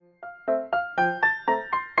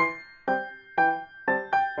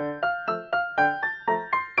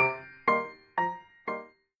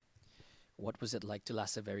what was it like to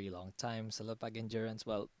last a very long time sa Lapag Endurance?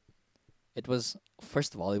 Well, it was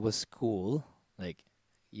first of all, it was cool. Like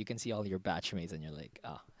you can see all your batchmates and you're like,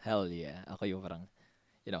 ah, hell yeah. Ako yung parang,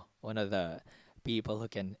 one of the people who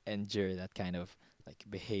can endure that kind of like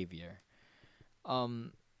behavior.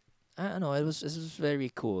 Um I don't know, it was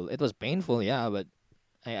very cool. It was painful, yeah, but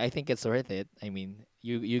I think it's worth it. I mean,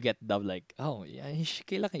 you get dubbed like, oh, yeah,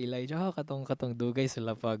 kaila kay Elijah, katong dugay sa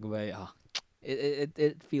Lapag bay. Ah,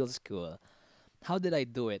 it feels cool. How did I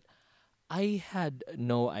do it? I had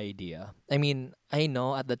no idea. I mean, I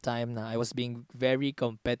know at the time na I was being very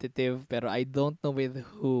competitive, pero I don't know with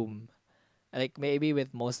whom. Like maybe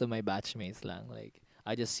with most of my batchmates lang. Like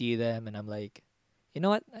I just see them and I'm like, you know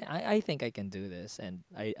what? I think I can do this, and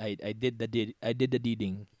I did the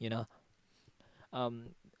deeding.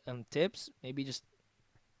 Um, tips maybe just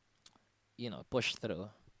push through.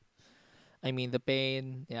 I mean, the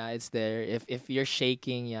pain, yeah, it's there. If you're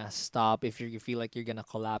shaking, yeah, stop. If you feel like you're gonna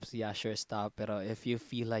collapse, yeah, sure, stop. Pero if you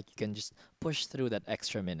feel like you can just push through that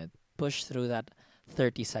extra minute, push through that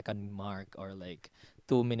 30-second mark or like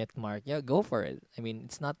 2-minute mark, yeah, go for it. I mean,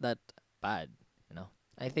 it's not that bad, you know.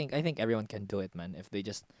 I think everyone can do it, man, if they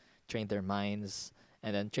just train their minds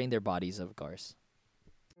and then train their bodies, of course.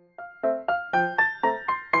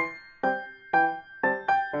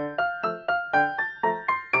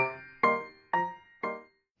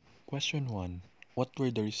 Question 1. What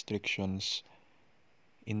were the restrictions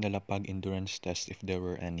in the Lapag endurance test if there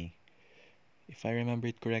were any? If I remember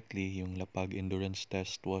it correctly, yung Lapag endurance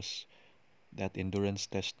test was that endurance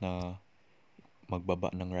test na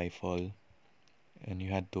magbaba ng rifle and you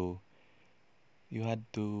had to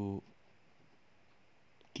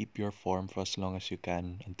keep your form for as long as you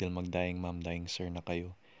can until magdying ma'am dying sir na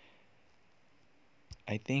kayo.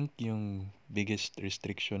 I think yung biggest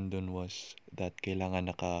restriction dun was that kailangan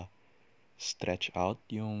naka-stretch out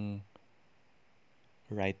yung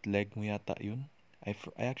right leg mo yata yun. I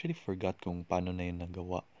actually forgot kung paano na yun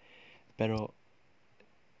nagawa. Pero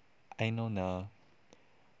I know na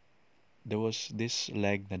there was this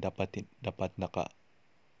leg na dapat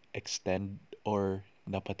naka-extend or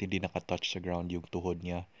dapat hindi naka-touch sa ground yung tuhod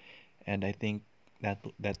niya. And I think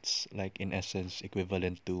that's like in essence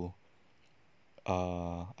equivalent to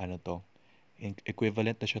ano to,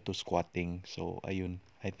 equivalent na siya to squatting. So ayun,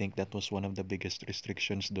 I think that was one of the biggest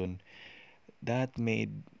restrictions dun that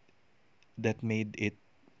made it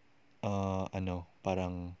ano,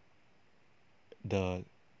 parang the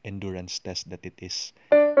endurance test that it is.